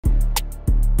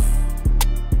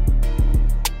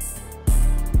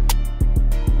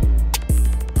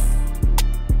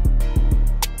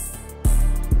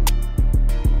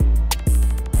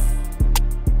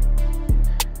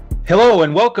Hello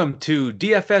and welcome to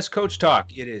DFS Coach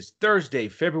Talk. It is Thursday,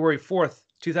 February 4th,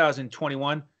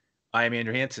 2021. I am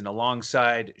Andrew Hansen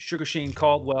alongside Sugar Shane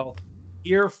Caldwell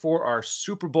here for our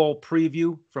Super Bowl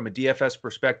preview from a DFS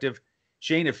perspective.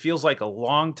 Shane, it feels like a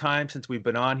long time since we've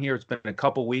been on here. It's been a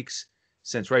couple weeks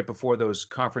since right before those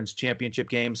conference championship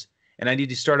games. And I need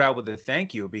to start out with a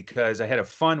thank you because I had a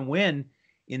fun win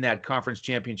in that conference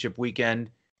championship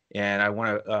weekend. And I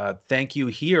want to thank you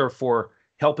here for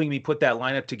helping me put that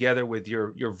lineup together with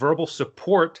your verbal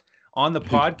support on the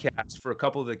podcast for a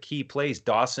couple of the key plays.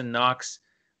 Dawson Knox,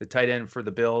 the tight end for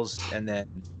the Bills, and then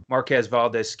Marquez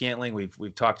Valdes-Scantling.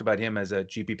 We've talked about him as a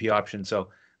GPP option. So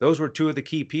those were two of the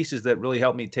key pieces that really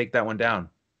helped me take that one down.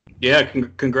 Yeah,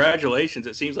 congratulations.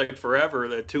 It seems like forever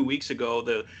that 2 weeks ago,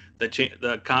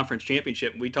 the conference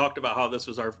championship, we talked about how this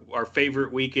was our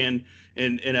favorite weekend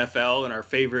in NFL and our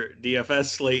favorite DFS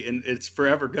slate, and it's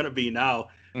forever going to be now.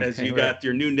 As you got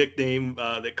your new nickname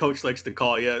that Coach likes to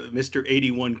call you, Mr.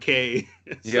 81K.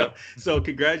 So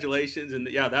congratulations, and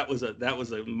yeah, that was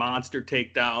a monster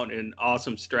takedown and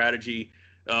awesome strategy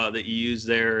that you used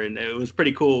there, and it was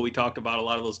pretty cool. We talked about a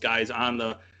lot of those guys on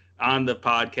the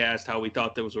podcast, how we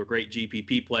thought those were great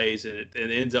GPP plays, and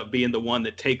it ends up being the one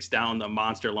that takes down the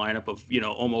monster lineup of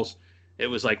almost. It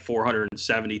was like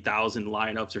 470,000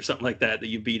 lineups or something like that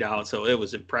you beat out. So it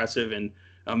was impressive and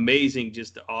amazing,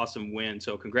 just awesome win.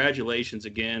 So congratulations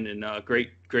again, and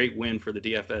great win for the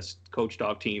DFS Coach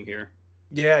Talk team here.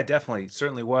 Yeah, definitely,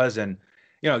 certainly was. And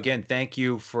again, thank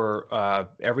you for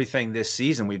everything this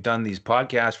season. We've done these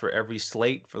podcasts for every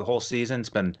slate for the whole season. It's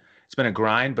been a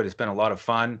grind, but it's been a lot of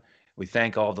fun. We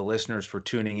thank all the listeners for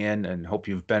tuning in and hope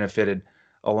you've benefited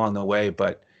along the way.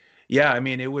 But yeah, I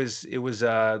mean, it was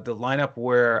the lineup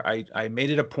where I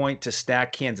made it a point to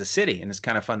stack Kansas City, and it's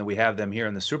kind of fun that we have them here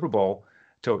in the Super Bowl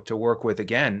to work with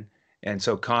again. And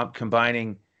so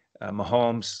combining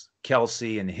Mahomes,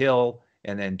 Kelsey, and Hill,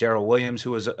 and then Darrell Williams,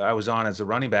 who I was on as a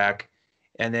running back,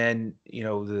 and then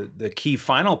the key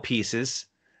final pieces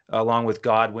along with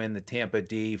Godwin, the Tampa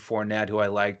D, Fournette, who I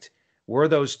liked, were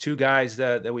those two guys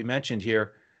that we mentioned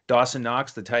here. Dawson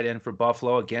Knox, the tight end for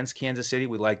Buffalo against Kansas City.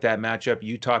 We like that matchup.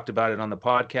 You talked about it on the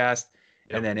podcast.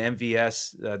 Yep. And then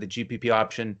MVS, the GPP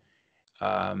option.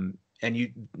 And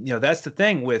that's the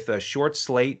thing with a short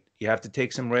slate. You have to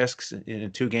take some risks in a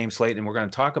 2-game slate, and we're going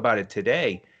to talk about it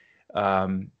today.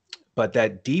 But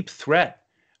that deep threat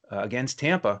against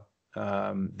Tampa,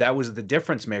 that was the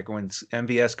difference maker when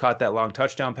MVS caught that long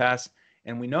touchdown pass.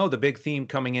 And we know the big theme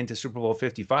coming into Super Bowl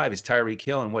 55 is Tyreek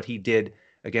Hill and what he did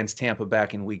against Tampa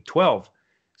back in Week 12.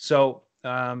 So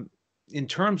in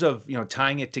terms of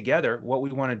tying it together, what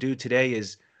we want to do today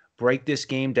is break this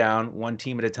game down one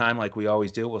team at a time like we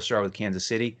always do. We'll start with Kansas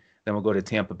City, then we'll go to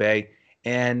Tampa Bay.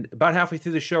 And about halfway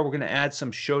through the show, we're going to add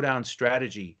some showdown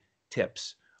strategy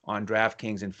tips on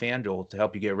DraftKings and FanDuel to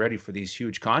help you get ready for these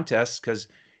huge contests because,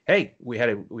 hey, we had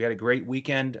a great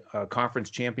weekend, conference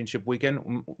championship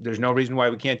weekend. There's no reason why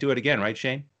we can't do it again, right,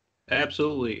 Shane?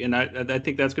 Absolutely. And I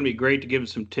think that's going to be great to give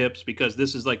some tips because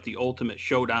this is like the ultimate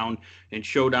showdown and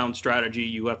showdown strategy.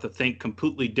 You have to think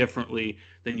completely differently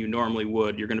than you normally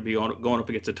would. You're going to be going up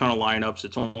against a ton of lineups.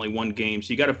 It's only one game.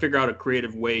 So you got to figure out a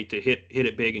creative way to hit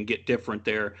it big and get different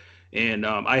there. And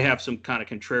I have some kind of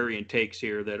contrarian takes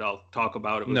here that I'll talk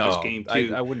about with this game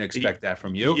too. I wouldn't expect that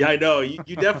from you. Yeah, I know. You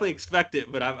definitely expect it,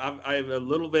 but I'm a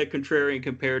little bit contrarian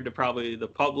compared to probably the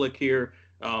public here.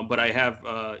 But I have,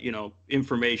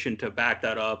 information to back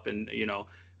that up and,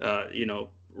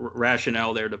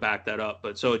 rationale there to back that up.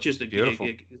 But so it's just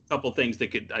a couple things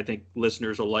that I think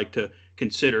listeners will like to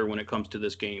consider when it comes to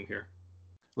this game here.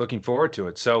 Looking forward to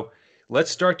it. So let's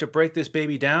start to break this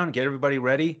baby down, get everybody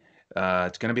ready.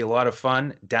 It's going to be a lot of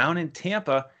fun down in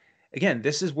Tampa. Again,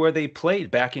 this is where they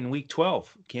played back in Week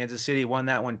 12. Kansas City won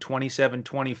that one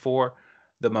 27-24.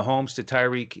 The Mahomes to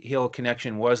Tyreek Hill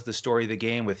connection was the story of the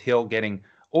game, with Hill getting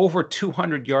over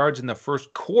 200 yards in the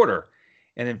first quarter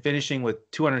and then finishing with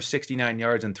 269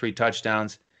 yards and 3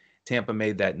 touchdowns. Tampa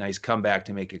made that nice comeback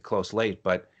to make it close late.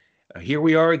 But here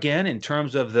we are again in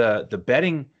terms of the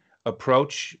betting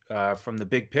approach from the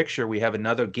big picture. We have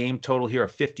another game total here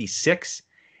of 56,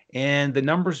 and the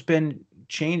number's been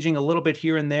changing a little bit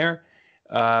here and there.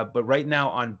 But right now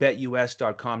on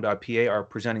betus.com.pa, our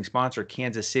presenting sponsor,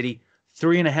 Kansas City,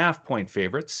 3.5-point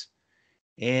favorites.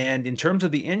 And in terms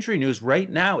of the injury news, right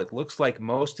now it looks like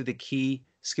most of the key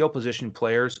skill position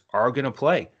players are going to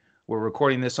play. We're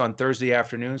recording this on Thursday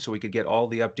afternoon so we could get all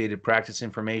the updated practice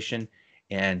information.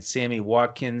 And Sammy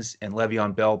Watkins and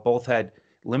Le'Veon Bell both had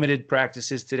limited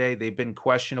practices today. They've been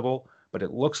questionable, but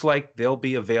it looks like they'll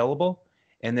be available.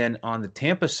 And then on the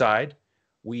Tampa side,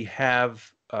 we have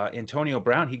Antonio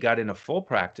Brown, he got in a full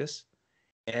practice.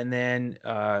 And then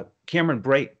Cameron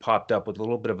Brate popped up with a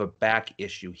little bit of a back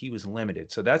issue. He was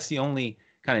limited. So that's the only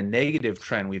kind of negative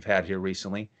trend we've had here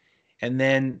recently. And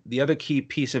then the other key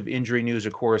piece of injury news,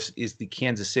 of course, is the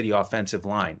Kansas City offensive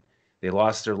line. They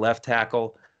lost their left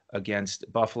tackle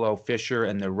against Buffalo, Fisher,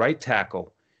 and their right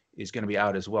tackle is going to be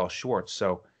out as well, Schwartz.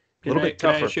 So a little bit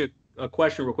tougher. Can I ask you a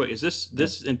question real quick? Is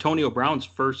this Antonio Brown's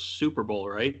first Super Bowl,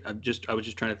 right? I was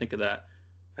just trying to think of that.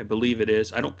 I believe it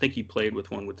is. I don't think he played with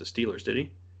one with the Steelers, did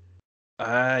he?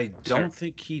 I don't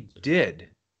think he did.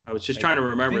 I was just trying to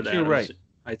remember that. You're right.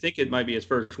 I think it might be his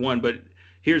first one, but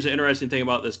here's the interesting thing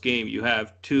about this game. You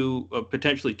have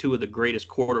potentially two of the greatest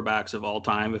quarterbacks of all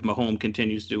time if Mahomes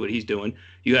continues to do what he's doing.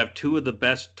 You have two of the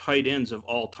best tight ends of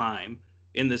all time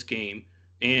in this game.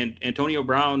 And Antonio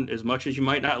Brown, as much as you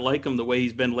might not like him the way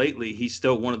he's been lately, he's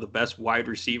still one of the best wide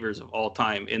receivers of all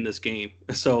time in this game.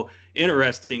 So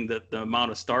interesting that the amount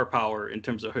of star power in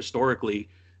terms of historically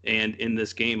and in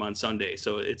this game on Sunday.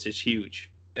 So it's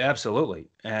huge. Absolutely.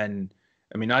 And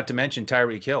I mean, not to mention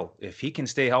Tyreek Hill. If he can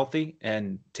stay healthy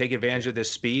and take advantage of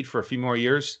this speed for a few more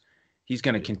years, he's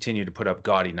going to continue to put up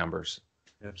gaudy numbers.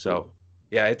 Absolutely. So,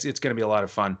 yeah, it's going to be a lot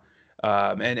of fun.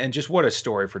 And just what a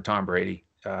story for Tom Brady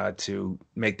to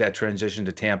make that transition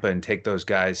to Tampa and take those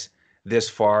guys this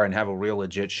far and have a real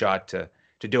legit shot to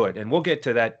do it. And we'll get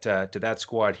to that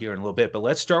squad here in a little bit. But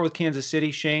let's start with Kansas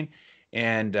City, Shane,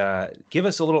 and give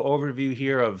us a little overview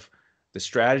here of the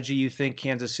strategy you think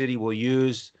Kansas City will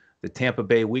use, the Tampa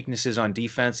Bay weaknesses on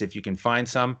defense, if you can find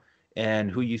some,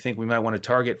 and who you think we might want to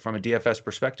target from a DFS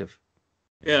perspective.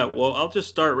 Yeah, well, I'll just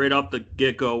start right off the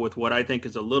get-go with what I think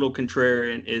is a little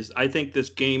contrarian. Is I think this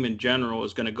game in general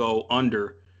is going to go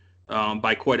under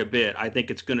by quite a bit. I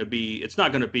think it's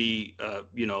not going to be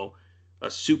a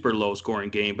super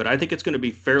low-scoring game, but I think it's going to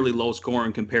be fairly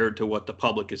low-scoring compared to what the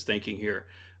public is thinking here.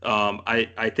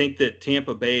 I think that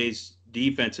Tampa Bay's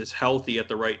defense is healthy at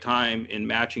the right time in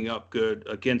matching up good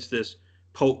against this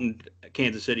potent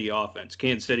Kansas City offense.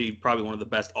 Kansas City, probably one of the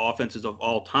best offenses of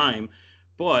all time,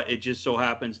 but it just so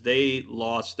happens they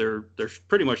lost their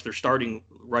pretty much their starting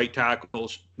right tackle.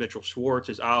 Mitchell Schwartz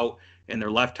is out, and their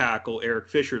left tackle, Eric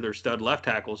Fisher, their stud left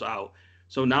tackle, is out.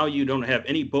 So now you don't have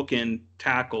any bookend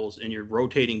tackles, and you're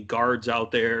rotating guards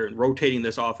out there and rotating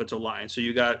this offensive line. So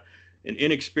you got an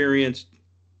inexperienced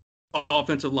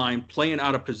offensive line playing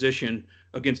out of position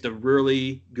against a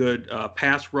really good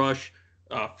pass rush,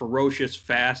 ferocious,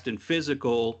 fast, and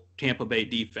physical Tampa Bay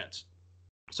defense.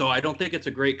 So I don't think it's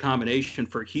a great combination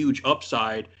for huge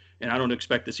upside, and I don't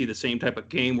expect to see the same type of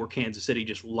game where Kansas City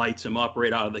just lights them up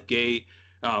right out of the gate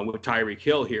with Tyreek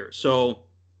Hill here. So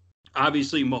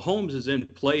obviously Mahomes is in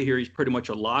play here. He's pretty much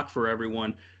a lock for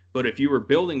everyone. But if you were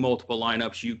building multiple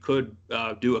lineups, you could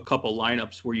do a couple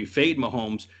lineups where you fade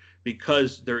Mahomes,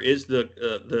 because there is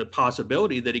the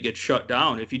possibility that he gets shut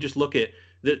down. If you just look at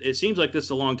it seems like this is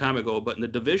a long time ago, but in the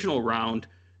divisional round,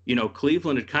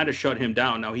 Cleveland had kind of shut him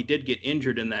down. Now, he did get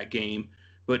injured in that game,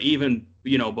 but even,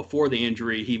 before the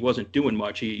injury, he wasn't doing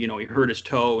much. He hurt his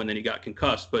toe and then he got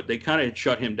concussed, but they kind of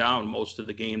shut him down most of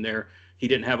the game there. He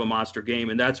didn't have a monster game,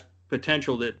 and that's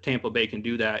potential that Tampa Bay can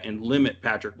do that and limit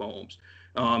Patrick Mahomes.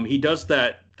 He does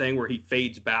that thing where he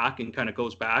fades back and kind of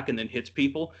goes back and then hits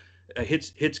people.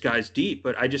 Hits guys deep,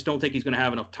 but I just don't think he's going to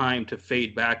have enough time to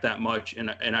fade back that much.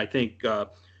 And I think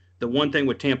the one thing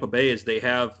with Tampa Bay is they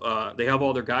have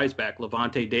all their guys back.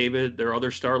 Levante David, their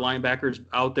other star linebackers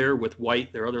out there with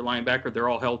White, their other linebacker, they're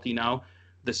all healthy now.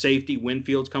 The safety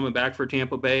Winfield's coming back for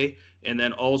Tampa Bay, and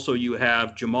then also you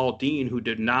have Jamal Dean, who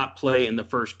did not play in the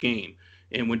first game.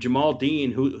 And when Jamal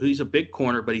Dean, he's a big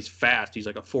corner, but he's fast. He's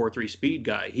like a 4.3 speed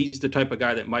guy. He's the type of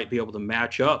guy that might be able to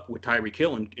match up with Tyreek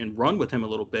Hill and run with him a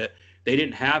little bit. They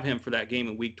didn't have him for that game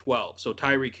in Week 12. So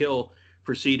Tyreek Hill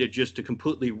proceeded just to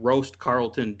completely roast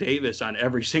Carlton Davis on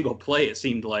every single play, it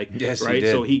seemed like. Yes, right? He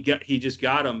did. So he just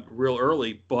got him real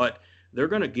early. But they're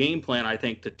going to game plan, I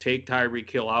think, to take Tyreek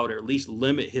Hill out or at least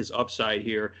limit his upside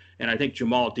here. And I think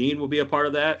Jamal Dean will be a part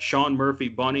of that. Sean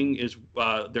Murphy-Bunting is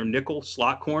their nickel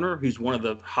slot corner. He's one of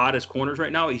the hottest corners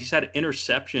right now. He's had an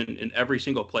interception in every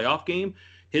single playoff game.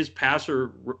 His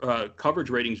passer coverage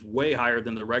rating is way higher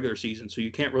than the regular season, so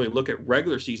you can't really look at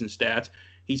regular season stats.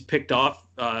 He's picked off,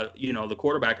 the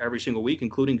quarterback every single week,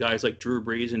 including guys like Drew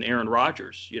Brees and Aaron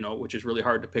Rodgers, which is really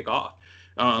hard to pick off.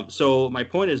 So my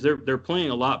point is they're playing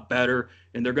a lot better,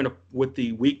 and they're going to, with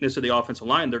the weakness of the offensive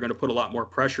line, they're going to put a lot more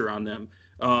pressure on them.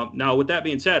 Now, with that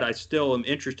being said, I still am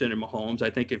interested in Mahomes. I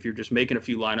think if you're just making a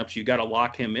few lineups, you got to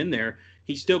lock him in there.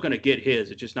 He's still going to get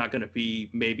his. It's just not going to be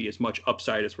maybe as much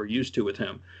upside as we're used to with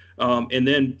him. And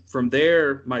then from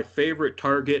there, my favorite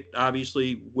target,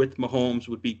 obviously, with Mahomes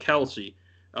would be Kelsey.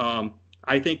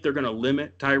 I think they're going to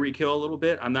limit Tyreek Hill a little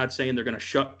bit. I'm not saying they're going to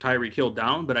shut Tyreek Hill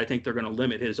down, but I think they're going to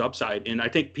limit his upside. And I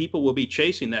think people will be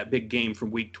chasing that big game from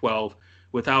week 12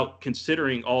 without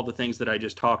considering all the things that I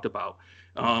just talked about.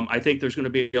 I think there's going to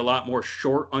be a lot more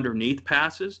short underneath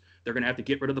passes. They're going to have to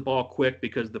get rid of the ball quick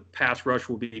because the pass rush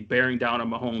will be bearing down on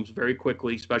Mahomes very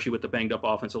quickly, especially with the banged up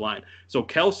offensive line. So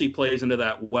Kelce plays into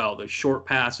that well. The short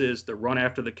passes, the run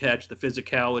after the catch, the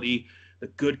physicality, the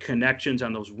good connections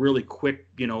on those really quick,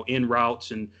 in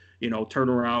routes and, turn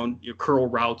around, curl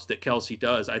routes that Kelce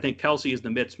does. I think Kelce is the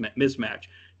mismatch.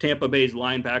 Tampa Bay's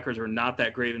linebackers are not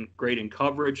that great in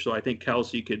coverage, so I think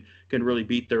Kelce can really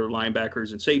beat their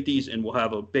linebackers and safeties, and we'll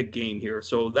have a big game here.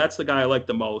 So that's the guy I like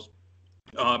the most.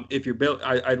 If you're built,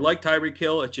 I like Tyreek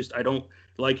Hill. It's just I don't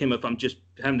like him if I'm just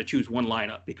having to choose one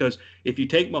lineup, because if you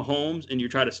take Mahomes and you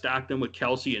try to stack them with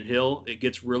Kelce and Hill, it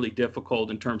gets really difficult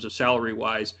in terms of salary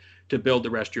wise to build the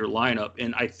rest of your lineup.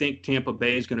 And I think Tampa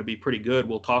Bay is going to be pretty good.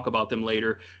 We'll talk about them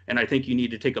later. And I think you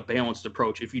need to take a balanced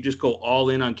approach. If you just go all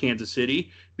in on Kansas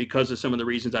City because of some of the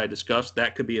reasons I discussed,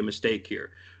 that could be a mistake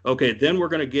here. Okay, then I'm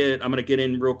going to get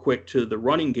in real quick to the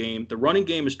running game. The running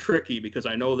game is tricky because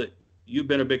I know that you've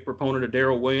been a big proponent of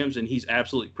Darrell Williams, and he's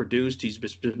absolutely produced. He's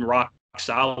been rock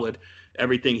solid,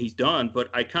 everything he's done. But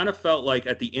I kind of felt like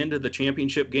at the end of the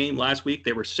championship game last week,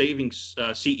 they were saving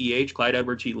CEH, Clyde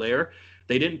Edwards-Helaire.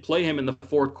 They didn't play him in the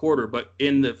fourth quarter, but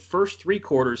in the first three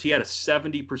quarters, he had a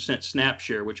 70% snap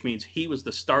share, which means he was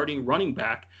the starting running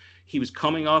back. He was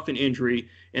coming off an injury,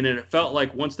 and then it felt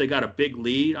like once they got a big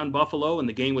lead on Buffalo and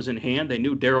the game was in hand, they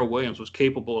knew Darrell Williams was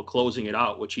capable of closing it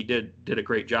out, which he did a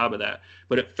great job of that.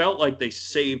 But it felt like they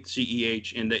saved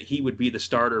CEH and that he would be the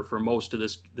starter for most of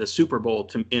the Super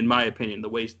Bowl, in my opinion, the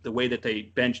way that they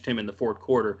benched him in the fourth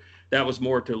quarter. That was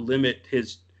more to limit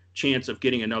his chance of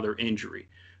getting another injury.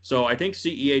 So I think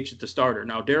CEH is the starter.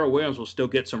 Now, Darrell Williams will still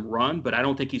get some run, but I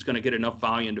don't think he's going to get enough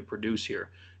volume to produce here.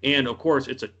 And, of course,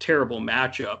 it's a terrible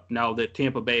matchup now that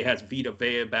Tampa Bay has Vita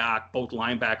Vea back, both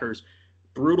linebackers.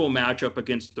 Brutal matchup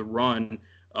against the run.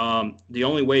 The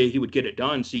only way he would get it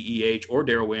done, CEH or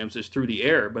Darrell Williams, is through the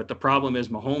air. But the problem is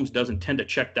Mahomes doesn't tend to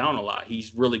check down a lot.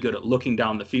 He's really good at looking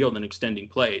down the field and extending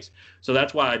plays. So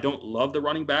that's why I don't love the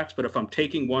running backs. But if I'm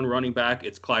taking one running back,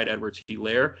 it's Clyde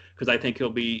Edwards-Helaire, because I think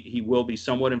he will be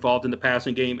somewhat involved in the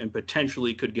passing game and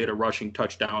potentially could get a rushing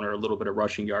touchdown or a little bit of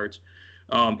rushing yards.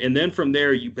 And then from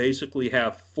there, you basically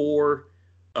have four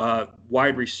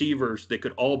wide receivers that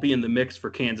could all be in the mix for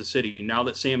Kansas City. Now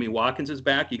that Sammy Watkins is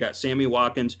back, you got Sammy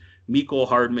Watkins, Mecole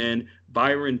Hardman,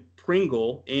 Byron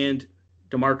Pringle, and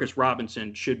Demarcus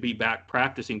Robinson should be back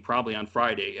practicing probably on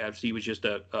Friday, as he was just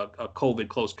a COVID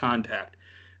close contact.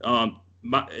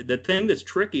 The thing that's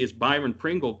tricky is Byron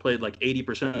Pringle played like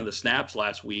 80% of the snaps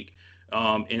last week.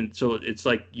 And so it's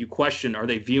like you question, are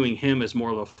they viewing him as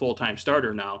more of a full-time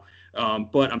starter now?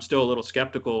 But I'm still a little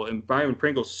skeptical. And Byron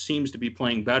Pringle seems to be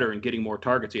playing better and getting more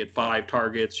targets. He had 5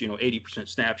 targets, 80%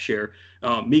 snap share.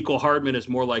 Mecole Hardman is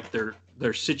more like their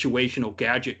situational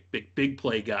gadget, big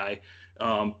play guy.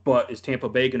 But is Tampa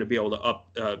Bay going to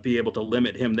be able to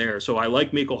limit him there? So I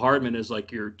like Mecole Hardman as like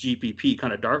your GPP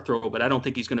kind of dart throw, but I don't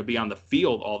think he's going to be on the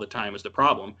field all the time is the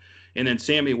problem. And then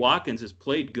Sammy Watkins has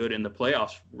played good in the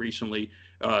playoffs recently,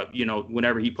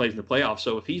 whenever he plays in the playoffs.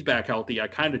 So if he's back healthy, I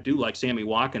kind of do like Sammy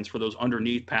Watkins for those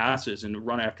underneath passes and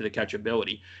run after the catch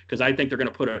ability, because I think they're going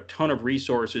to put a ton of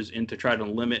resources into trying to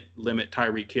limit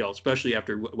Tyreek Hill, especially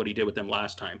after what he did with them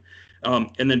last time.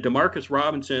 And then Demarcus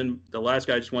Robinson, the last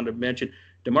guy I just wanted to mention,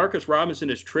 Demarcus Robinson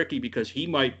is tricky because he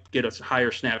might get a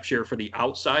higher snap share for the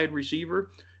outside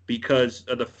receiver because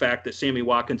of the fact that Sammy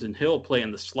Watkins and Hill play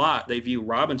in the slot. They view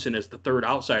Robinson as the third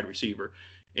outside receiver.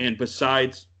 And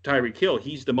besides Tyreek Hill,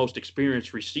 he's the most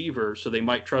experienced receiver, so they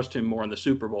might trust him more in the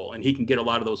Super Bowl, and he can get a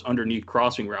lot of those underneath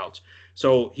crossing routes.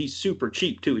 So he's super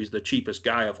cheap, too. He's the cheapest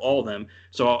guy of all of them.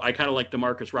 So I kind of like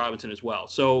Demarcus Robinson as well.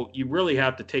 So you really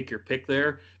have to take your pick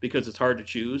there because it's hard to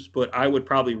choose, but I would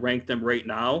probably rank them right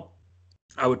now.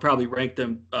 I would probably rank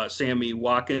them Sammy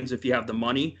Watkins if you have the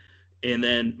money, and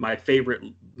then my favorite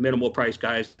minimal price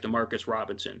guy is Demarcus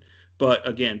Robinson. But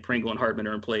again, Pringle and Hardman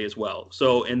are in play as well.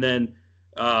 So, and then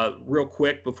real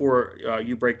quick before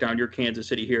you break down your Kansas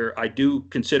City here, I do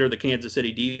consider the Kansas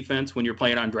City defense when you're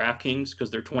playing on DraftKings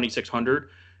because they're 2,600.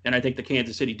 And I think the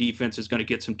Kansas City defense is going to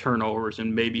get some turnovers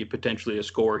and maybe potentially a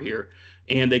score here.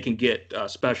 And they can get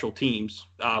special teams,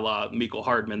 a la Mecole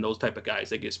Hardman, those type of guys.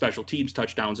 They get special teams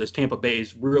touchdowns as Tampa Bay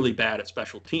is really bad at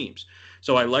special teams.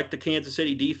 So I like the Kansas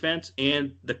City defense,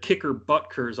 and the kicker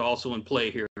Butker is also in play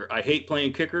here. I hate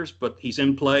playing kickers, but he's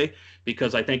in play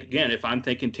because I think, again, if I'm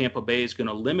thinking Tampa Bay is going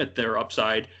to limit their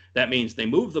upside, that means they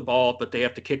move the ball, but they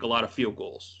have to kick a lot of field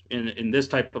goals. In this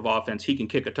type of offense, he can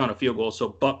kick a ton of field goals, so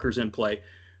Butker's in play.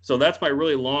 So that's my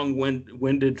really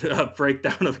long-winded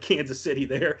breakdown of Kansas City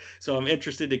there. So I'm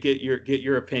interested to get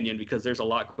your opinion because there's a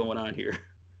lot going on here.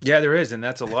 Yeah, there is, and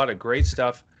that's a lot of great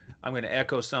stuff. I'm going to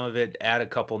echo some of it, add a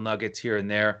couple nuggets here and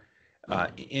there.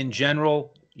 In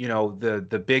general,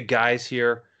 the big guys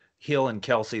here, Hill and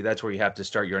Kelce, that's where you have to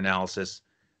start your analysis.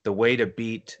 The way to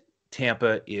beat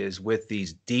Tampa is with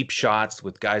these deep shots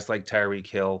with guys like Tyreek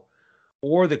Hill,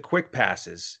 or the quick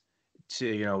passes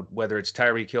to, whether it's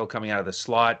Tyreek Hill coming out of the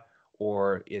slot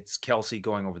or it's Kelce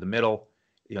going over the middle.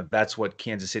 That's what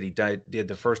Kansas City did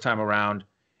the first time around.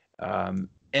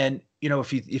 And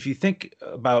if you think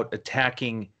about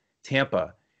attacking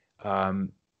Tampa,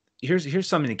 here's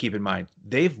something to keep in mind.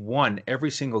 They've won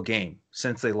every single game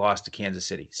since they lost to Kansas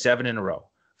City, 7 in a row,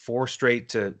 4 straight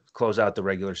to close out the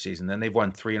regular season. Then they've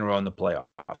won 3 in a row in the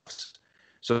playoffs.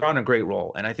 So they're on a great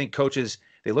roll. And I think coaches,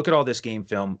 they look at all this game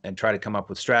film and try to come up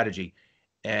with strategy.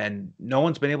 And no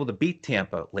one's been able to beat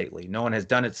Tampa lately. No one has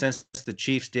done it since the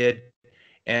Chiefs did.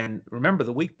 And remember,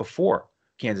 the week before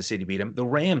Kansas City beat them, the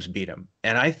Rams beat them.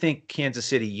 And I think Kansas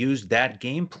City used that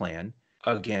game plan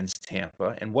against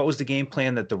Tampa. And what was the game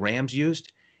plan that the Rams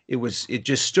used? It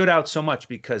just stood out so much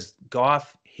because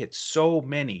Goff hit so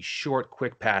many short,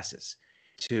 quick passes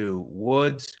to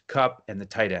Woods, Kupp, and the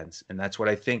tight ends. And that's what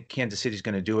I think Kansas City's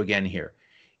going to do again here.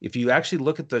 If you actually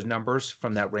look at those numbers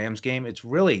from that Rams game, it's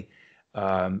really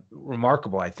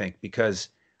remarkable, I think, because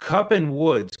Kupp and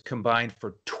Woods combined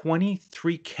for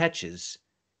 23 catches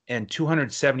and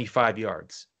 275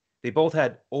 yards. They both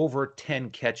had over 10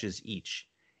 catches each.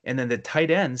 And then the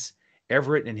tight ends,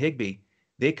 Everett and Higbee,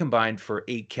 they combined for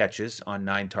 8 catches on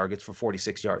 9 targets for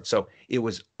 46 yards. So it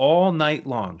was all night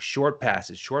long, short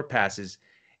passes,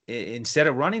 instead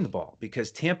of running the ball,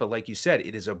 because Tampa, like you said,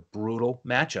 it is a brutal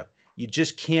matchup. You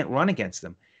just can't run against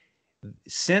them.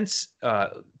 Since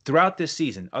throughout this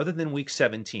season, other than week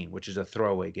 17, which is a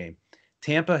throwaway game,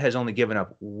 Tampa has only given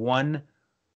up one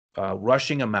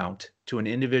rushing amount to an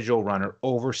individual runner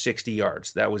over 60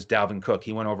 yards. That was Dalvin Cook.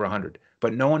 He went over 100.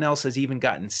 But no one else has even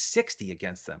gotten 60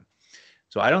 against them.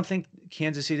 So I don't think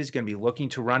Kansas City is going to be looking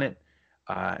to run it.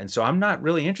 And so I'm not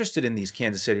really interested in these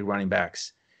Kansas City running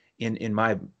backs in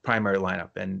my primary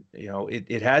lineup. And,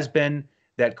 it has been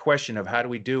that question of how do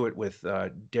we do it with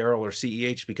Darrell or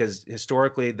CEH, because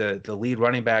historically the lead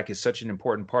running back is such an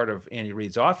important part of Andy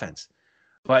Reid's offense.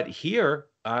 But here,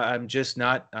 I'm just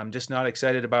not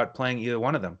excited about playing either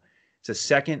one of them. It's the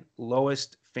second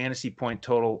lowest fantasy point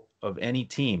total of any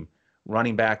team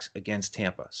running backs against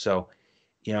Tampa. So,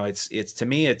 it's to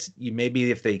me,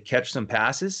 maybe if they catch some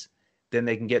passes, then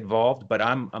they can get involved. But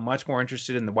I'm much more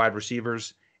interested in the wide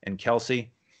receivers and Kelce.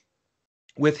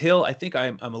 With Hill, I think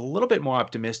I'm a little bit more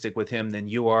optimistic with him than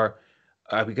you are,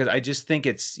 because I just think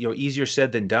it's easier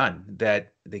said than done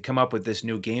that they come up with this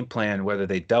new game plan, whether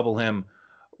they double him,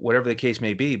 whatever the case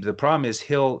may be. But the problem is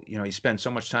Hill, he spends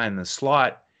so much time in the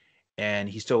slot, and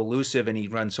he's so elusive, and he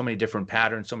runs so many different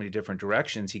patterns, so many different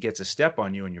directions. He gets a step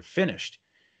on you, and you're finished.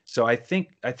 So I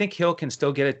think Hill can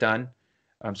still get it done.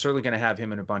 I'm certainly going to have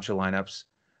him in a bunch of lineups.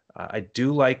 I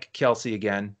do like Kelce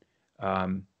again.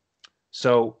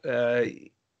 So the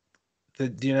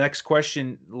next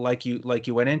question, like you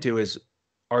went into, is,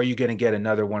 are you going to get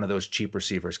another one of those cheap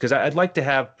receivers? Because I'd like to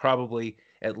have probably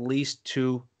at least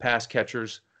 2 pass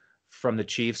catchers from the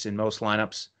Chiefs in most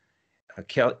lineups.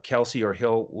 Kelce or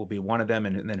Hill will be one of them,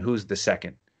 and then who's the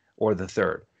second or the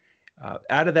third?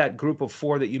 Out of that group of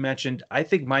 4 that you mentioned, I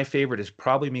think my favorite is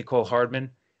probably Mecole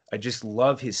Hardman. I just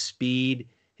love his speed,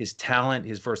 his talent,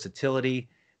 his versatility.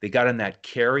 They got him that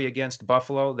carry against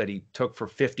Buffalo that he took for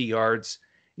 50 yards.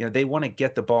 They want to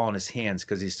get the ball in his hands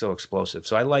because he's so explosive.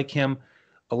 So I like him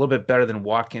a little bit better than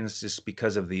Watkins just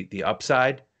because of the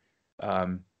upside.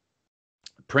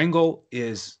 Pringle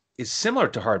is similar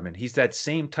to Hardman. He's that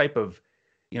same type of,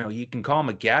 you can call him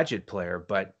a gadget player,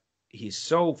 but he's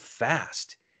so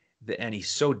fast and he's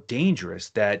so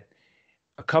dangerous that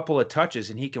a couple of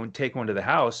touches and he can take one to the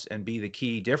house and be the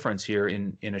key difference here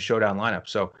in a showdown lineup.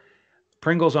 So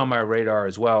Pringle's on my radar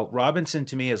as well. Robinson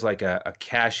to me is like a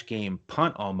cash game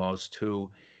punt almost,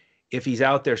 who, if he's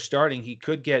out there starting, he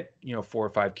could get 4 or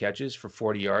 5 catches for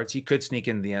 40 yards. He could sneak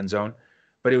into the end zone,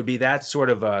 but it would be that sort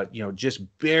of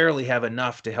just barely have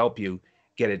enough to help you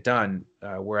get it done.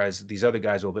 Whereas these other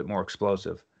guys are a little bit more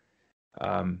explosive.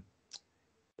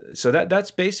 So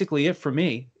that's basically it for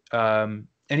me.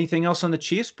 Anything else on the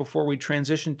Chiefs before we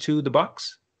transition to the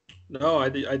Bucs? No, I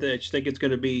just think it's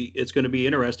going to be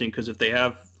interesting because if they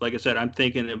have, like I said, I'm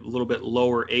thinking a little bit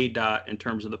lower A dot in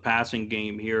terms of the passing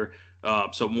game here,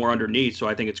 so more underneath. So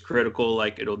I think it's critical.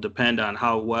 Like it'll depend on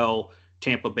how well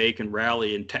Tampa Bay can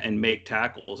rally and make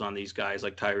tackles on these guys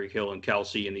like Tyreek Hill and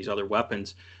Kelsey and these other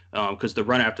weapons. Because the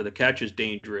run after the catch is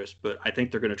dangerous, but I think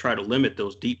they're going to try to limit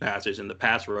those deep passes, and the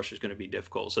pass rush is going to be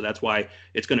difficult. So that's why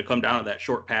it's going to come down to that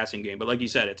short passing game. But like you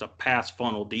said, it's a pass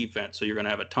funnel defense, so you're going to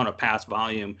have a ton of pass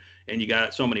volume, and you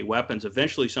got so many weapons.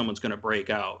 Eventually, someone's going to break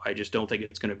out. I just don't think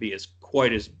it's going to be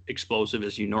quite as explosive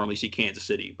as you normally see Kansas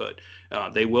City, but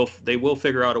they will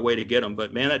figure out a way to get them.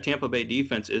 But man, that Tampa Bay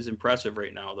defense is impressive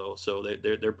right now, though. So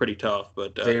they're pretty tough.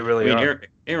 But They really are.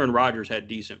 Aaron Rodgers had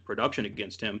decent production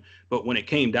against him, but when it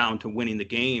came down to winning the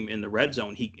game in the red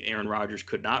zone, Aaron Rodgers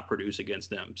could not produce against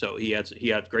them. So he had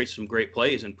some great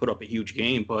plays and put up a huge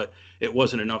game, but it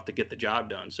wasn't enough to get the job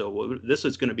done. So this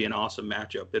is going to be an awesome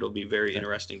matchup. It'll be very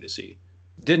interesting to see.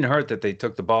 Didn't hurt that they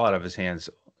took the ball out of his hands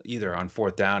either on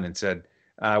fourth down and said,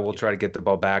 we'll try to get the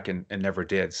ball back, and never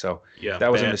did. So yeah,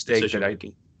 that was a mistake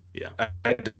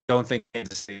I don't think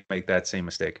Kansas City make that same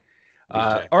mistake.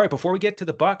 Exactly. All right, before we get to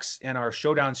the Bucs and our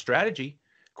showdown strategy,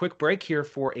 quick break here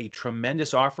for a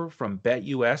tremendous offer from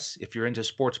BetUS if you're into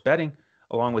sports betting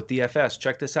along with DFS.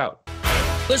 Check this out.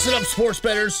 Listen up, sports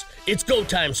bettors. It's go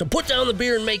time, so put down the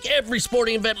beer and make every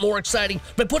sporting event more exciting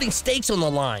by putting stakes on the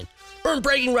line. Earn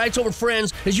bragging rights over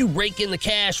friends as you rake in the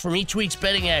cash from each week's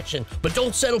betting action, but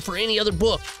don't settle for any other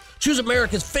book. Choose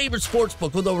America's favorite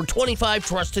sportsbook with over 25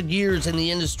 trusted years in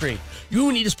the industry.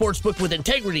 You need a sportsbook with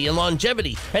integrity and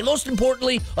longevity, and most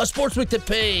importantly, a sportsbook that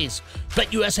pays.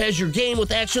 BetUS has your game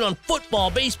with action on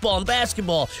football, baseball, and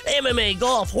basketball, MMA,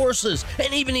 golf, horses,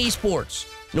 and even esports.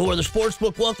 No other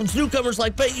sportsbook welcomes newcomers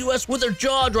like BetUS with their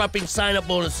jaw-dropping sign-up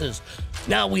bonuses.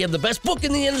 Now we have the best book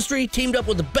in the industry teamed up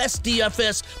with the best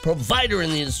DFS provider in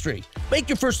the industry. Make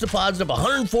your first deposit of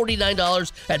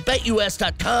 $149 at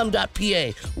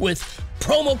betus.com.pa with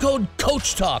promo code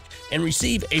CoachTalk and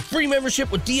receive a free membership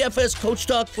with DFS Coach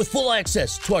Talk with full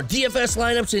access to our DFS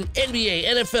lineups in NBA,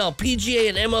 NFL, PGA,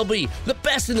 and MLB, the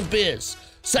best in the biz.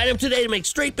 Sign up today to make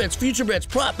straight bets, future bets,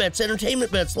 prop bets,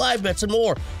 entertainment bets, live bets, and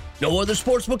more. No other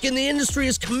sportsbook in the industry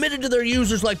is committed to their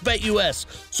users like BetUS.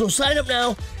 So sign up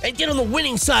now and get on the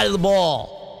winning side of the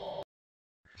ball.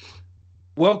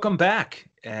 Welcome back,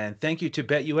 and thank you to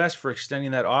BetUS for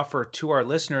extending that offer to our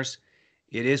listeners.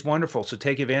 It is wonderful, so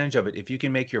take advantage of it. If you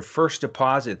can make your first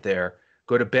deposit there,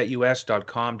 go to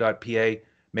betus.com.pa,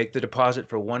 make the deposit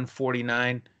for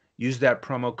 $149, use that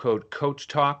promo code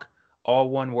CoachTalk, all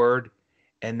one word,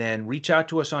 and then reach out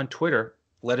to us on Twitter.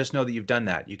 Let us know that you've done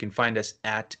that. You can find us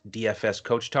at DFS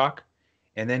Coach Talk,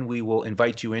 and then we will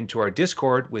invite you into our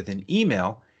Discord with an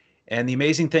email. And the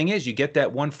amazing thing is you get that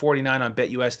 $149 on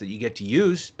BetUS that you get to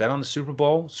use, bet on the Super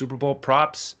Bowl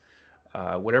props,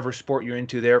 whatever sport you're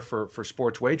into there for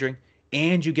sports wagering,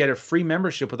 and you get a free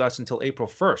membership with us until April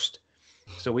 1st.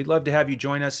 So we'd love to have you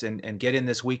join us and get in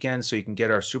this weekend so you can get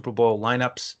our Super Bowl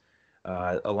lineups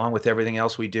along with everything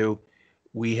else we do.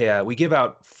 We give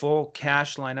out full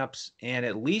cash lineups and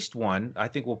at least one. I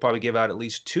think we'll probably give out at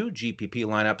least 2 GPP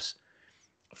lineups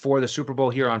for the Super Bowl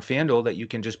here on FanDuel that you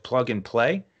can just plug and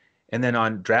play. And then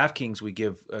on DraftKings, we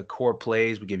give core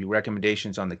plays. We give you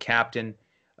recommendations on the captain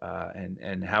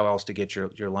and how else to get your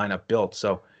lineup built.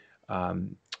 So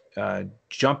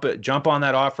jump on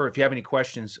that offer. If you have any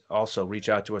questions, also reach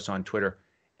out to us on Twitter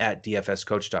at DFS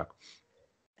Coach Talk.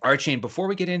 All right, Shane, before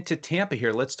we get into Tampa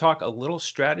here, let's talk a little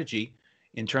strategy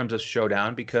in terms of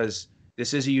showdown, because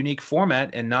this is a unique format,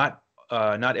 and not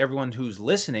everyone who's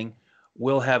listening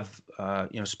will have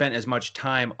spent as much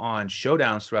time on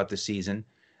showdowns throughout the season.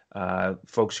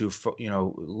 Folks who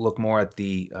look more at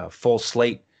the full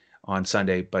slate on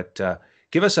Sunday, but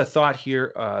give us a thought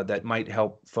here that might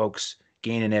help folks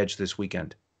gain an edge this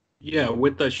weekend. Yeah,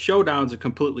 with the showdowns, are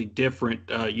completely different.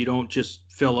 You don't just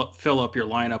fill up your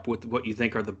lineup with what you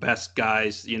think are the best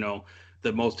guys,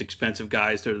 the most expensive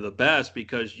guys that are the best,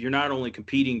 because you're not only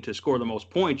competing to score the most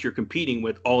points, you're competing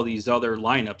with all these other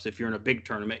lineups. If you're in a big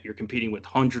tournament, you're competing with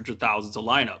hundreds of thousands of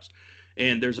lineups.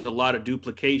 And there's a lot of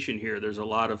duplication here. There's a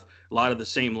lot of the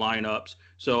same lineups.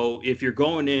 So if you're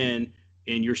going in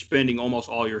and you're spending almost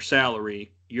all your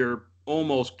salary, you're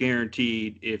almost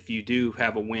guaranteed, if you do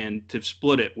have a win, to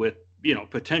split it with,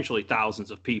 potentially thousands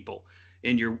of people.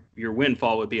 And your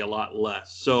windfall would be a lot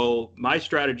less. So my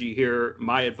strategy here,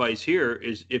 my advice here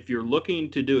is, if you're looking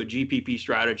to do a GPP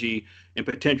strategy and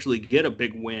potentially get a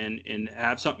big win and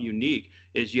have something unique,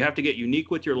 is you have to get unique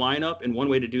with your lineup. And one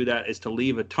way to do that is to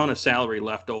leave a ton of salary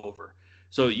left over.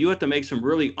 So you have to make some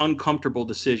really uncomfortable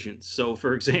decisions. So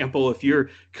for example, if you're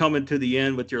coming to the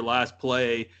end with your last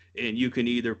play and you can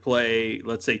either play,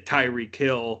 let's say, Tyreek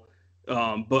Hill,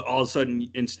 but all of a sudden,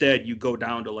 instead, you go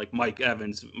down to like Mike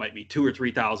Evans, might be 2,000 or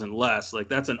 3,000 less. Like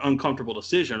that's an uncomfortable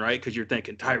decision, right? Because you're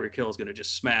thinking Tyreek Hill is going to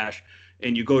just smash,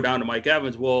 and you go down to Mike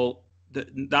Evans. Well,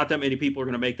 not that many people are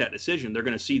going to make that decision. They're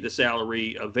going to see the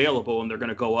salary available, and they're going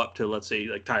to go up to, let's say,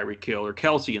 like Tyreek Hill or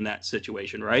Kelsey in that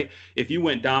situation, right? If you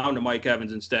went down to Mike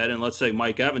Evans instead, and let's say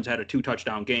Mike Evans had a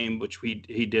 2-touchdown game, which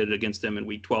he did against them in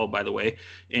Week 12, by the way,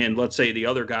 and let's say the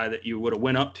other guy that you would have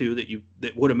went up to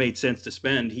that would have made sense to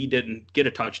spend, he didn't get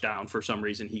a touchdown for some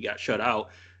reason, he got shut out.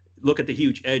 Look at the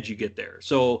huge edge you get there.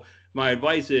 So my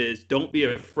advice is don't be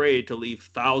afraid to leave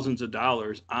thousands of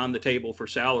dollars on the table for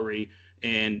salary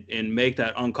and make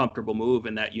that uncomfortable move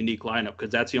in that unique lineup,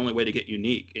 because that's the only way to get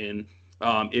unique. And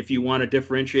if you want to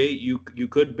differentiate, you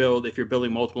could build, if you're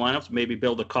building multiple lineups, maybe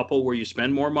build a couple where you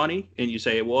spend more money and you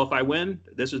say, well, if I win,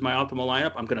 this is my optimal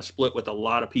lineup, I'm going to split with a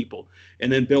lot of people,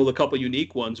 and then build a couple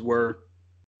unique ones where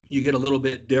you get a little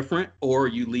bit different, or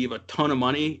you leave a ton of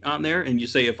money on there and you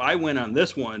say, if I win on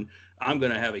this one, I'm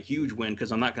going to have a huge win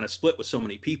because I'm not going to split with so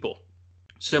many people.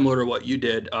 Similar to what you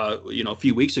did, a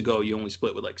few weeks ago, you only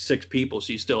split with like 6 people,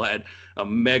 so you still had a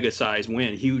mega size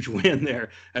win, huge win there,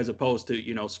 as opposed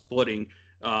to, splitting.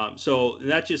 So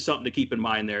that's just something to keep in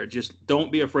mind there. Just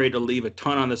don't be afraid to leave a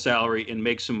ton on the salary and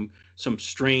make some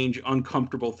strange,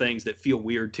 uncomfortable things that feel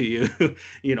weird to you,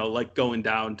 like going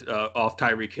down off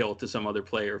Tyreek Hill to some other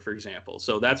player, for example.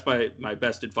 So that's my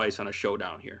best advice on a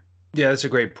showdown here. Yeah, that's a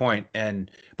great point. And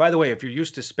by the way, if you're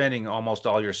used to spending almost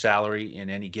all your salary in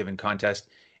any given contest,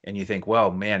 and you think,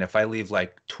 well, man, if I leave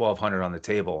like 1,200 on the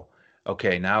table,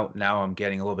 okay, now I'm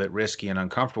getting a little bit risky and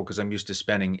uncomfortable because I'm used to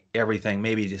spending everything,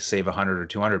 maybe to save 100 or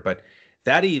 200. But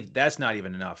that's not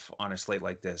even enough on a slate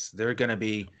like this. There are going to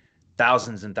be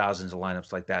thousands and thousands of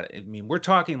lineups like that. I mean, we're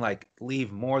talking like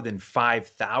leave more than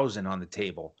 5,000 on the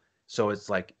table, so it's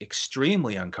like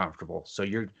extremely uncomfortable. So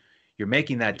you're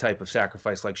making that type of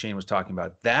sacrifice like Shane was talking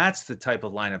about. That's the type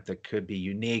of lineup that could be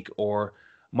unique or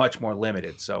much more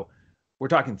limited. So we're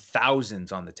talking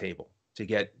thousands on the table to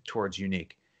get towards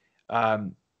unique.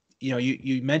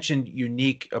 You mentioned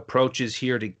unique approaches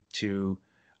here to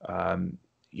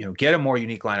get a more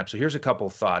unique lineup. So here's a couple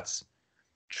of thoughts.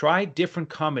 Try different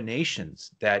combinations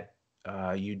that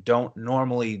you don't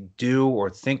normally do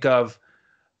or think of,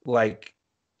 like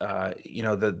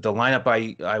the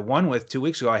lineup I won with 2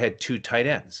 weeks ago. I had 2 tight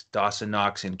ends, Dawson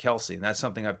Knox and Kelsey, and that's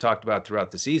something I've talked about throughout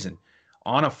the season.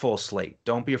 On a full slate,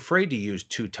 don't be afraid to use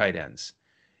 2 tight ends.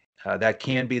 That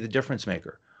can be the difference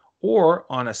maker. Or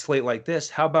on a slate like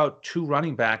this, how about 2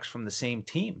 running backs from the same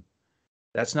team?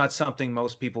 That's not something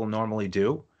most people normally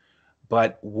do.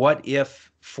 But what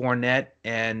if Fournette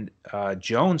and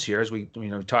Jones here, as we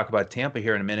talk about Tampa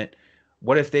here in a minute,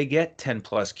 what if they get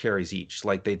 10+ carries each,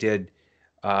 like they did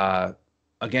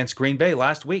against Green Bay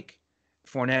last week?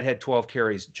 Fournette had 12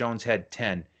 carries, Jones had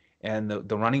 10. And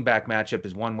the running back matchup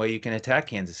is one way you can attack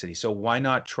Kansas City. So why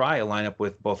not try a lineup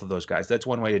with both of those guys? That's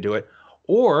one way to do it.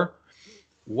 Or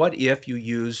what if you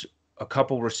use a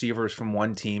couple receivers from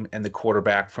one team and the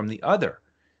quarterback from the other?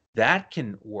 That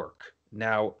can work.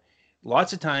 Now,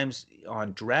 lots of times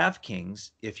on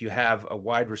DraftKings, if you have a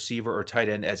wide receiver or tight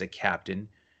end as a captain,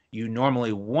 you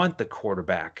normally want the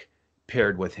quarterback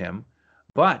paired with him.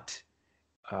 But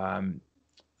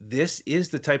this is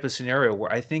the type of scenario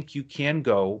where I think you can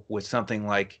go with something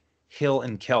like Hill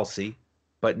and Kelsey,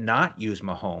 but not use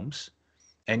Mahomes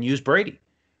and use Brady.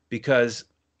 Because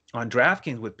on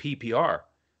DraftKings with PPR,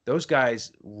 those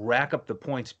guys rack up the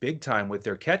points big time with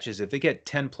their catches. If they get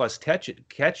 10+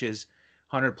 catches,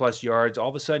 100+ yards, all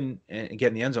of a sudden, and get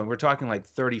in the end zone, we're talking like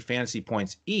 30 fantasy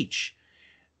points each.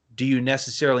 Do you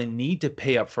necessarily need to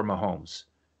pay up for Mahomes?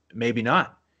 Maybe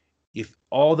not. If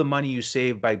all the money you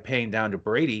save by paying down to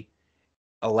Brady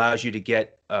allows you to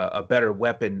get a better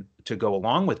weapon to go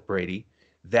along with Brady,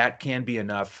 that can be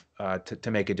enough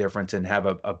to make a difference and have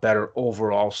a better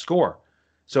overall score.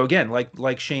 So again,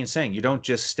 like Shane's saying, you don't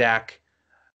just stack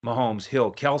Mahomes,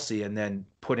 Hill, Kelsey, and then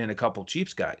put in a couple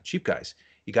cheap guys.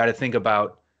 You got to think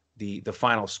about the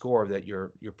final score that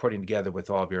you're putting together with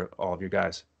all of your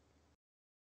guys.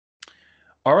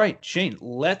 All right, Shane,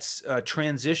 let's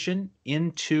transition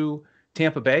into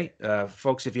Tampa Bay.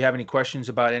 Folks, if you have any questions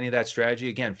about any of that strategy,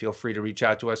 again, feel free to reach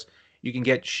out to us. You can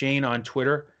get Shane on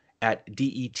Twitter at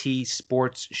DET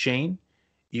Sports Shane.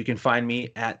 You can find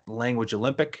me at Language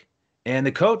Olympic, and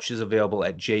the coach is available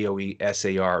at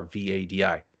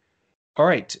JOESARVADI. All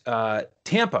right,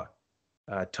 Tampa.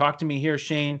 Talk to me here,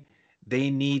 Shane.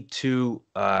 They need to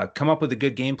come up with a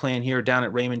good game plan here down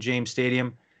at Raymond James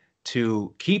Stadium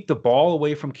to keep the ball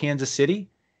away from Kansas City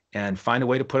and find a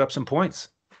way to put up some points.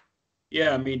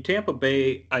 Yeah, I mean, Tampa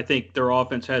Bay, I think their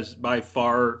offense has by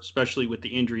far, especially with the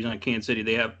injuries on Kansas City,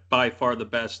 they have by far the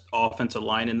best offensive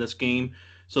line in this game.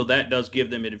 So that does give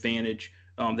them an advantage.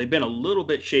 They've been a little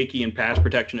bit shaky in pass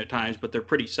protection at times, but they're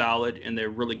pretty solid and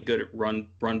they're really good at run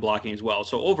blocking as well.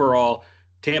 So overall,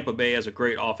 Tampa Bay has a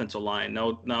great offensive line.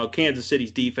 Now Kansas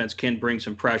City's defense can bring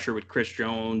some pressure with Chris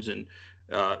Jones and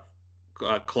uh,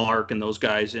 Clark and those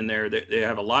guys in there. They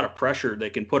have a lot of pressure they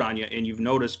can put on you. And you've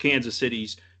noticed Kansas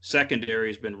City's secondary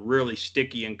has been really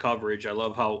sticky in coverage. I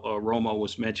love how Romo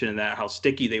was mentioning that, how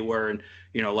sticky they were. And,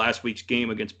 last week's game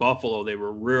against Buffalo, they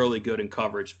were really good in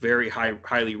coverage, very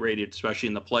highly rated, especially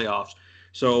in the playoffs.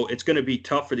 So it's going to be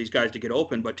tough for these guys to get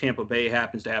open, but Tampa Bay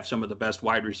happens to have some of the best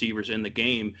wide receivers in the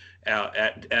game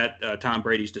at Tom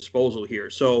Brady's disposal here.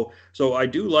 So I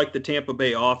do like the Tampa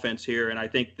Bay offense here, and I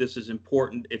think this is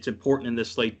important. It's important in this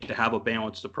slate to have a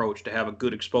balanced approach, to have a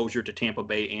good exposure to Tampa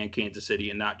Bay and Kansas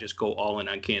City, and not just go all in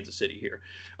on Kansas City here.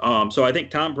 So I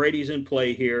think Tom Brady's in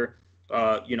play here.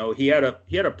 He had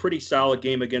a pretty solid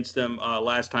game against them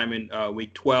last time in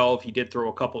Week 12. He did throw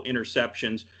a couple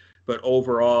interceptions. But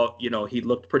overall, he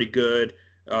looked pretty good.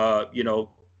 Antonio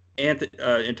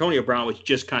Brown was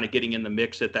just kind of getting in the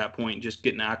mix at that point, just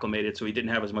getting acclimated, so he didn't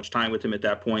have as much time with him at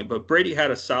that point. But Brady had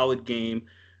a solid game.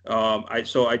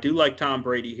 So I do like Tom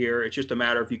Brady here. It's just a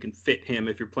matter if you can fit him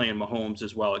if you're playing Mahomes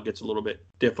as well. It gets a little bit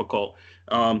difficult.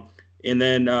 And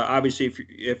then obviously,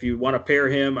 if you want to pair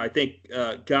him, I think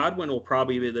Godwin will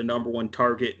probably be the number one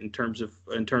target in terms of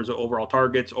overall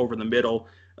targets over the middle.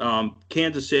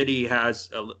 Kansas City has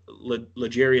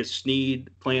L'Jarius Sneed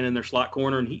playing in their slot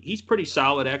corner, and he's pretty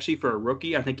solid actually for a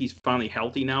rookie. I think he's finally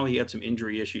healthy now. He had some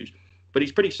injury issues, but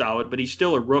he's pretty solid. But he's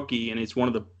still a rookie, and it's one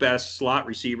of the best slot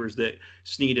receivers that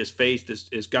Sneed has faced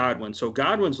is Godwin. So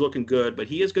Godwin's looking good, but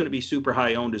he is going to be super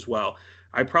high owned as well.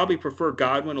 I probably prefer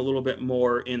Godwin a little bit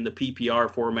more in the PPR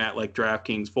format, like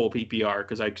DraftKings full PPR,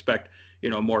 because I expect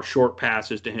more short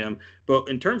passes to him. But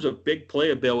in terms of big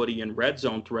playability and red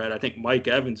zone threat, I think Mike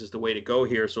Evans is the way to go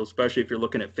here. So especially if you're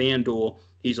looking at FanDuel,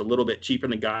 he's a little bit cheaper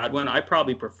than Godwin. I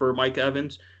probably prefer Mike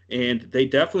Evans. And they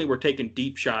definitely were taking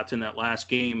deep shots in that last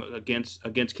game against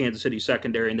Kansas City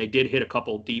secondary, and they did hit a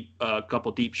couple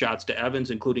deep shots to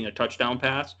Evans, including a touchdown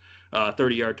pass,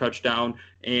 30-yard touchdown,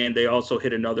 and they also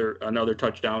hit another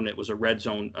touchdown. It was a red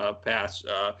zone pass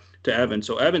to Evans.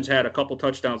 So Evans had a couple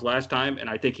touchdowns last time, and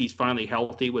I think he's finally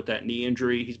healthy with that knee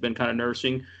injury he's been kind of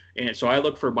nursing. And so I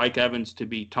look for Mike Evans to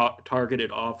be targeted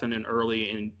often and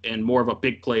early and more of a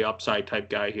big play upside type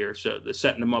guy here. So the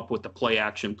setting him up with the play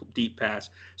action deep pass.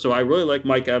 So I really like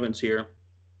Mike Evans here.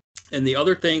 And the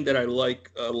other thing that I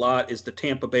like a lot is the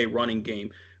Tampa Bay running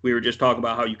game. We were just talking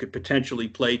about how you could potentially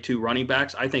play two running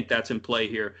backs. I think that's in play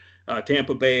here.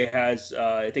 Tampa Bay has,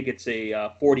 I think it's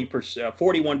a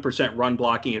 41% run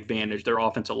blocking advantage, their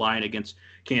offensive line against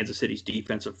Kansas City's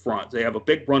defensive front. They have a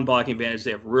big run blocking advantage.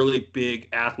 They have really big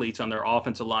athletes on their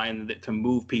offensive line to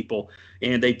move people.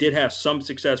 And they did have some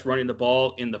success running the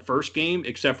ball in the first game,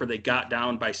 except for they got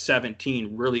down by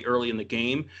 17 really early in the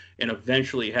game and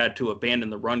eventually had to abandon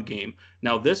the run game.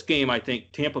 Now, this game, I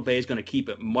think Tampa Bay is going to keep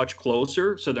it much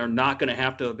closer, so they're not going to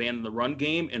have to abandon the run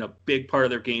game. And a big part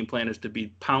of their game plan is to be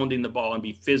pounding the ball and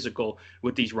be physical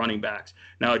with these running backs.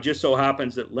 Now, it just so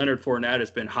happens that Leonard Fournette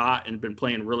has been hot and been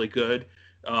playing really good.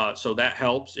 So that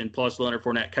helps. And plus, Leonard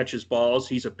Fournette catches balls.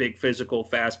 He's a big physical,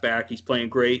 fast back. He's playing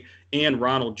great. And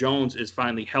Ronald Jones is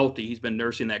finally healthy. He's been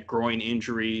nursing that groin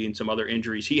injury and some other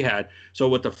injuries he had. So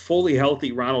with the fully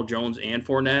healthy Ronald Jones and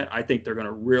Fournette, I think they're going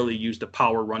to really use the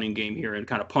power running game here and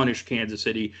kind of punish Kansas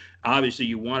City. Obviously,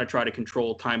 you want to try to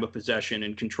control time of possession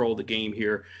and control the game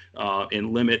here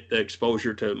and limit the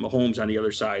exposure to Mahomes on the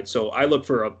other side. So I look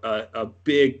for a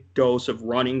big dose of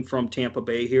running from Tampa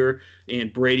Bay here.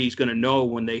 And Brady's going to know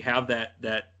when they have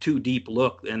that too deep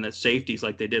look and the safeties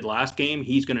like they did last game,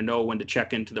 he's going to know when to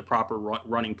check into the proper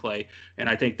running play. And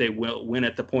I think they will win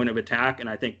at the point of attack. And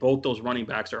I think both those running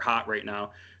backs are hot right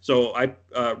now. So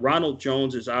Ronald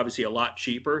Jones is obviously a lot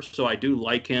cheaper. So I do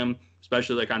like him,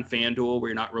 especially like on FanDuel where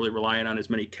you're not really relying on as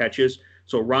many catches.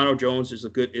 So Ronald Jones is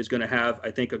going to have,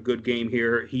 I think, a good game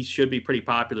here. He should be pretty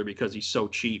popular because he's so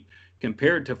cheap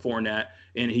compared to Fournette,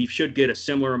 and he should get a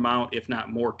similar amount, if not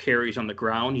more, carries on the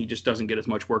ground. He just doesn't get as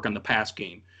much work on the pass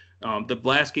game. The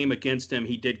last game against him,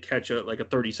 he did catch a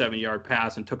 37-yard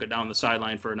pass and took it down the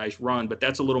sideline for a nice run, but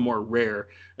that's a little more rare.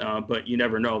 But you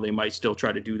never know; they might still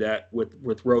try to do that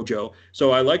with Rojo. So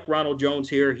I like Ronald Jones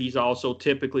here. He's also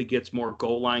typically gets more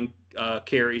goal line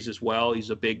carries as well.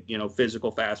 He's a big, physical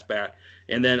fast back.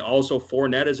 And then also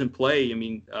Fournette is in play. I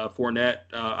mean, Fournette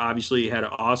obviously had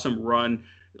an awesome run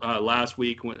last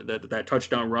week when that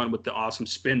touchdown run with the awesome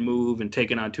spin move and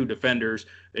taking on two defenders.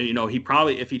 You know, he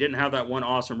probably, if he didn't have that one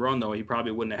awesome run though, he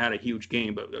probably wouldn't have had a huge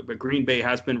game. But Green Bay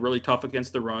has been really tough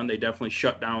against the run. They definitely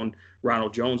shut down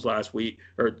Ronald Jones last week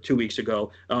or 2 weeks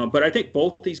ago. But I think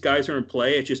both these guys are in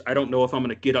play. It's just I don't know if I'm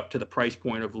going to get up to the price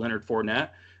point of Leonard Fournette.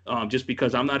 Just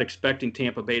because I'm not expecting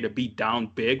Tampa Bay to be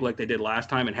down big like they did last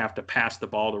time and have to pass the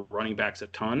ball to running backs a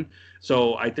ton.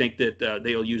 So I think that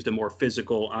they'll use the more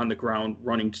physical on-the-ground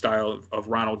running style of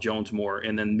Ronald Jones more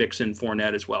and then mix in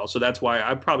Fournette as well. So that's why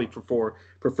I probably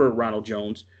prefer Ronald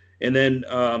Jones. And then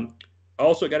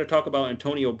also got to talk about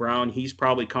Antonio Brown. He's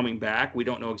probably coming back. We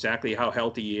don't know exactly how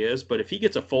healthy he is, but if he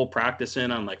gets a full practice in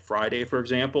on like Friday, for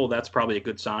example, that's probably a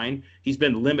good sign. He's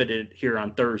been limited here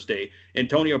on Thursday.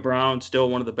 Antonio Brown, still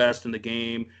one of the best in the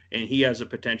game, and he has the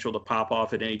potential to pop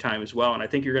off at any time as well. And I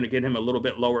think you're going to get him a little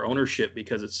bit lower ownership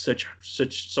because it's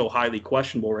so highly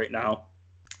questionable right now.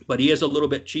 But he is a little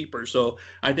bit cheaper, so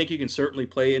I think you can certainly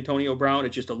play Antonio Brown.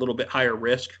 It's just a little bit higher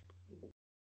risk.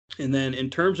 And then in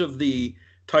terms of the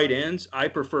tight ends, I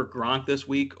prefer Gronk this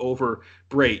week over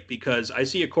Brate because I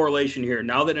see a correlation here.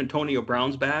 Now that Antonio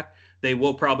Brown's back, they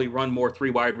will probably run more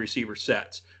 3 wide receiver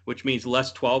sets, which means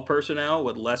less 12 personnel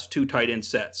with less 2 tight end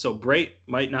sets. So Brate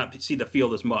might not see the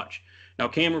field as much. Now,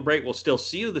 Cameron Brate will still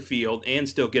see the field and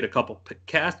still get a couple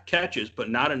catches, but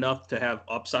not enough to have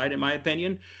upside, in my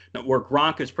opinion. Now, where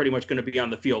Gronk is pretty much going to be on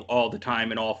the field all the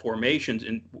time in all formations,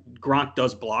 and Gronk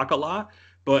does block a lot,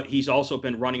 but he's also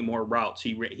been running more routes.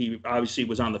 He obviously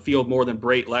was on the field more than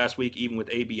Brate last week, even with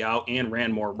AB out, and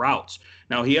ran more routes.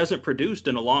 Now, he hasn't produced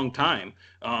in a long time,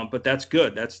 but that's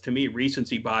good. That's, to me,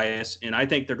 recency bias, and I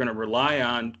think they're going to rely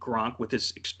on Gronk with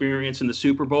his experience in the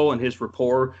Super Bowl and his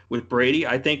rapport with Brady.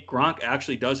 I think Gronk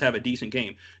actually does have a decent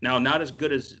game. Now, not as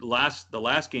good as the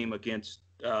last game against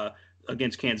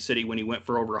Kansas City when he went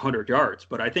for over 100 yards.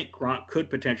 But I think Gronk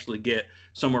could potentially get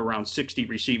somewhere around 60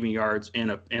 receiving yards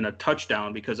and a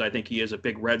touchdown because I think he is a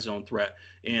big red zone threat.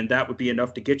 And that would be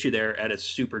enough to get you there at a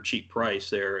super cheap price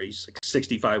there. He's like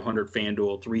 6,500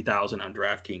 FanDuel, 3,000 on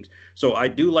DraftKings. So I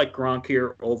do like Gronk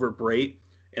here over Brate.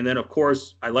 And then, of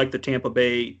course, I like the Tampa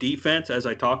Bay defense, as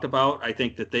I talked about. I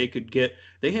think that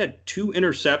they had 2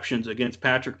 interceptions against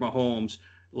Patrick Mahomes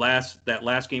that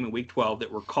last game in Week 12 that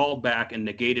were called back and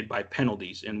negated by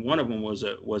penalties, and one of them was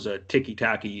a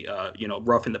ticky-tacky,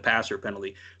 roughing the passer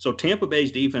penalty. So Tampa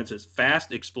Bay's defense is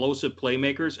fast, explosive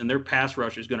playmakers, and their pass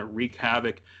rush is going to wreak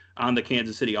havoc on the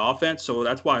Kansas City offense. So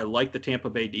that's why I like the Tampa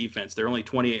Bay defense. They're only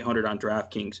 2,800 on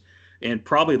DraftKings and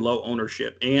probably low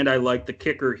ownership. And I like the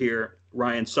kicker here,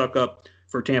 Ryan Succop,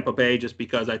 for Tampa Bay, just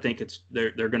because I think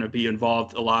they're going to be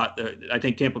involved a lot. I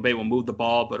think Tampa Bay will move the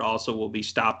ball, but also will be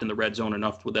stopped in the red zone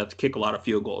enough with that to kick a lot of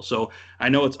field goals. So I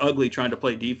know it's ugly trying to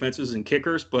play defenses and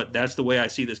kickers, but that's the way I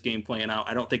see this game playing out.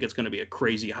 I don't think it's going to be a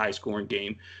crazy high-scoring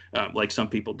game like some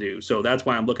people do. So that's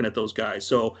why I'm looking at those guys.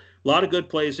 So a lot of good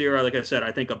plays here. Like I said,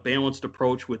 I think a balanced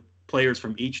approach with players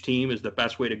from each team is the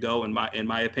best way to go in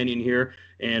my opinion here,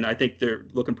 and I think they're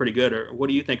looking pretty good. Or what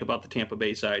do you think about the Tampa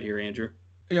Bay side here, Andrew?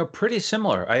 Pretty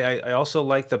similar. I also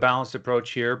like the balanced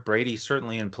approach here. Brady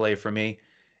certainly in play for me.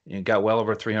 Got well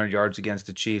over 300 yards against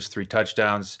the Chiefs, 3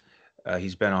 touchdowns.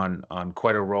 He's been on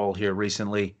quite a roll here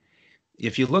recently.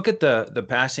 If you look at the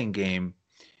passing game,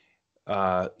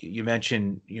 you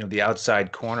mentioned the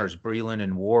outside corners, Breeland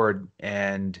and Ward,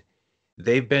 and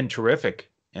they've been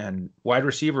terrific. And wide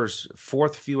receivers,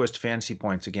 4th fewest fantasy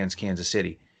points against Kansas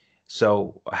City.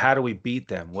 So how do we beat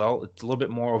them? Well, it's a little bit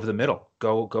more over the middle.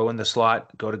 Go in the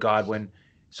slot, go to Godwin.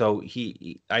 So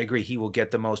I agree, he will get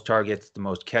the most targets, the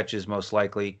most catches, most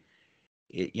likely.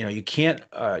 You can't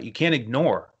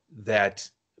ignore that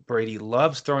Brady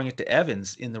loves throwing it to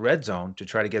Evans in the red zone to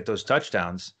try to get those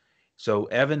touchdowns. So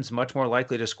Evans much more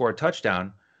likely to score a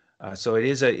touchdown. So it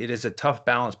is a tough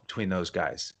balance between those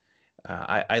guys.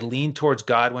 I lean towards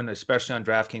Godwin, especially on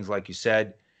DraftKings, like you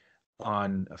said.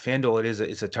 On FanDuel,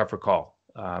 it's a tougher call.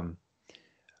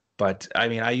 But I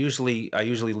mean, I usually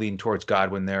lean towards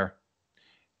Godwin there.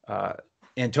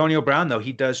 Antonio Brown, though,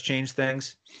 he does change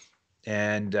things,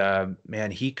 and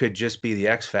man, he could just be the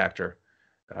X factor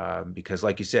because,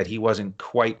 like you said, he wasn't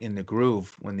quite in the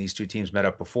groove when these two teams met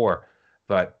up before.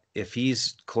 But if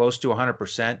he's close to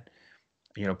 100%,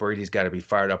 Brady's got to be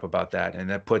fired up about that, and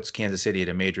that puts Kansas City at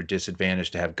a major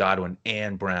disadvantage to have Godwin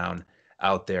and Brown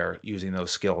out there using those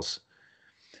skills.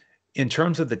 In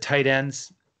terms of the tight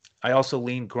ends, I also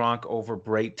lean Gronk over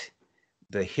Brate.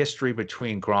 The history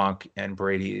between Gronk and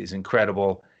Brady is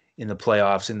incredible in the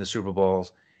playoffs, in the Super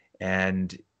Bowls.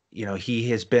 And, he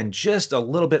has been just a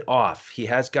little bit off. He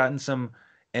has gotten some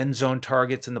end zone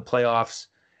targets in the playoffs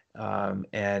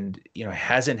and,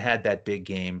 hasn't had that big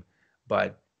game.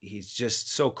 But he's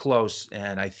just so close,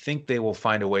 and I think they will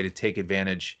find a way to take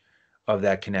advantage of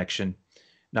that connection.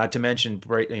 Not to mention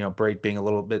Brate being a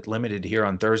little bit limited here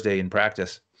on Thursday in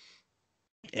practice.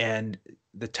 And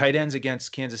the tight ends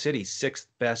against Kansas City, 6th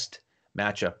best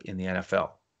matchup in the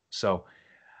NFL. So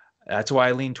that's why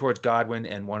I lean towards Godwin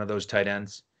and one of those tight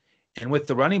ends. And with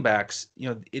the running backs,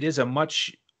 it is a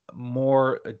much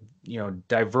more,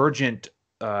 divergent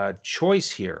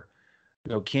choice here.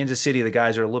 Kansas City, the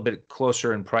guys are a little bit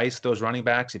closer in price, those running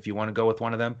backs, if you want to go with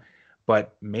one of them.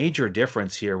 But major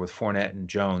difference here with Fournette and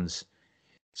Jones.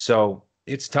 So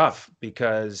it's tough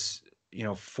because,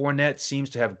 Fournette seems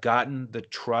to have gotten the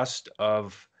trust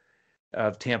of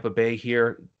Tampa Bay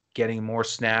here, getting more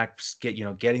snaps,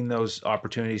 getting those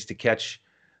opportunities to catch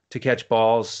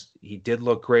balls. He did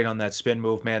look great on that spin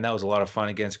move, man. That was a lot of fun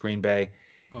against Green Bay.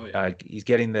 Oh, yeah. He's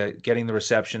getting the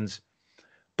receptions.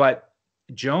 But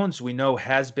Jones, we know,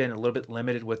 has been a little bit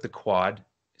limited with the quad.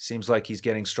 Seems like he's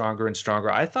getting stronger and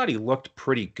stronger. I thought he looked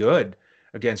pretty good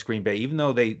against Green Bay, even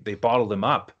though they bottled him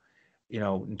up,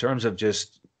 in terms of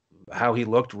just how he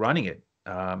looked running it.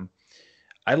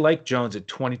 I like Jones at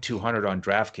 2,200 on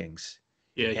DraftKings.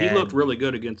 Yeah, he looked really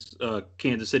good against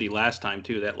Kansas City last time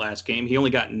too. That last game, he only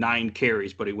got 9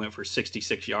 carries, but he went for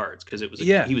 66 yards because he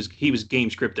was game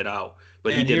scripted out,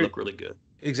 but he did look really good.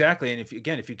 Exactly, and if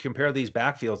you compare these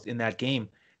backfields in that game,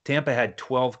 Tampa had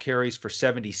 12 carries for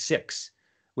 76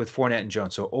 with Fournette and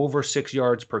Jones, so over 6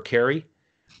 yards per carry,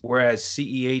 whereas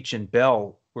CEH and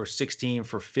Bell were 16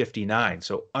 for 59,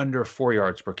 so under 4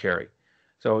 yards per carry.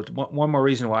 So one more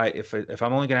reason why, if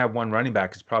I'm only going to have one running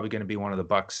back, it's probably going to be one of the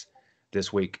Bucs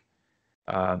this week.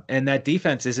 And that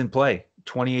defense is in play.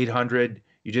 2,800.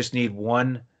 You just need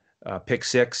one pick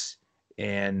six,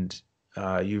 and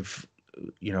you've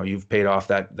paid off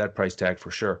that price tag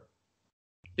for sure.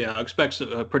 Yeah, I expect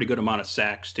a pretty good amount of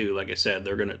sacks too. Like I said,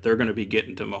 they're gonna be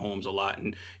getting to Mahomes a lot,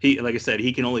 and like I said,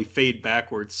 he can only fade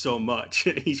backwards so much.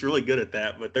 He's really good at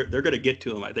that, but they're gonna get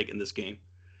to him, I think, in this game.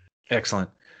 Excellent.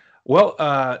 Well,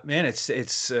 man, it's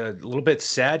a little bit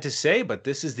sad to say, but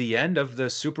this is the end of the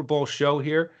Super Bowl show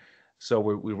here. So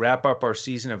we wrap up our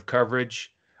season of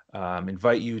coverage.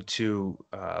 Invite you to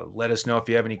let us know if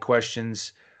you have any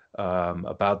questions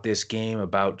about this game,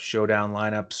 about showdown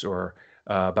lineups, or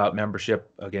about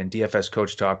membership. Again, DFS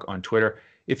Coach Talk on Twitter.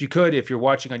 If you're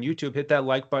watching on YouTube, hit that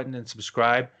like button and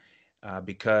subscribe,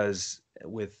 because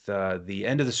with the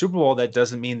end of the Super Bowl, that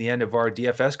doesn't mean the end of our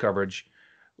DFS coverage.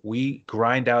 We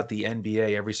grind out the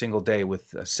NBA every single day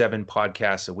with 7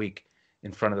 podcasts a week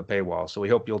in front of the paywall. So we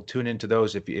hope you'll tune into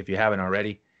those if you haven't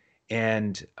already.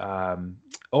 And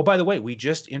by the way, we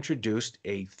just introduced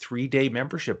a 3-day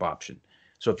membership option.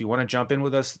 So if you want to jump in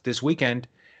with us this weekend,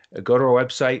 go to our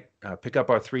website, pick up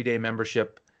our 3-day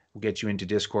membership. We'll get you into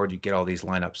Discord. You get all these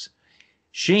lineups.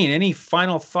 Shane, any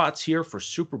final thoughts here for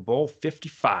Super Bowl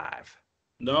 55?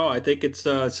 No, I think it's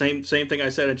same thing I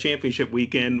said on championship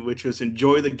weekend, which was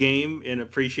enjoy the game and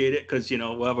appreciate it, because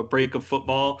we'll have a break of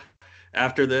football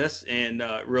after this, and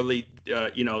really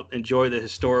enjoy the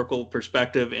historical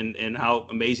perspective and how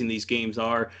amazing these games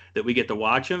are, that we get to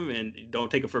watch them and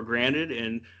don't take it for granted.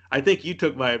 And I think you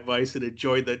took my advice and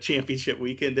enjoyed the championship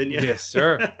weekend, didn't you? Yes,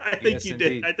 sir. I think you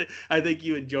did. I think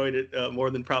you enjoyed it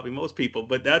more than probably most people.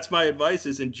 But that's my advice: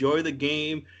 is enjoy the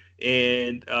game.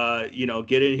 And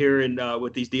get in here and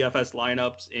with these DFS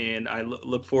lineups, and I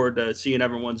look forward to seeing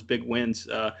everyone's big wins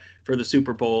for the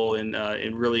Super Bowl,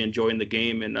 and really enjoying the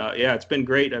game. And it's been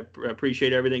great. I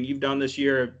appreciate everything you've done this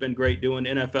year. It's been great doing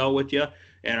NFL with you,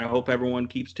 and I hope everyone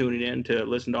keeps tuning in to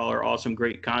listen to all our awesome,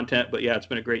 great content. But it's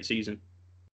been a great season.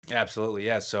 Absolutely,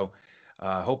 yeah. So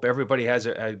hope everybody has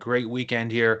a great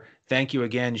weekend here. Thank you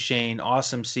again, Shane.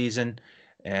 Awesome season,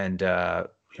 and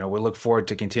we look forward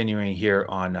to continuing here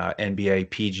on NBA,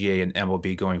 PGA, and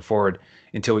MLB going forward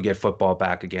until we get football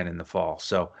back again in the fall.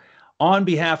 So on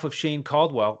behalf of Shane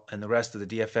Caldwell and the rest of the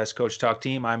DFS Coach Talk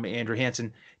team, I'm Andrew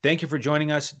Hansen. Thank you for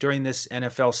joining us during this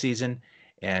NFL season,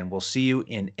 and we'll see you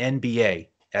in NBA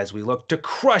as we look to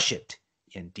crush it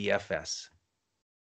in DFS.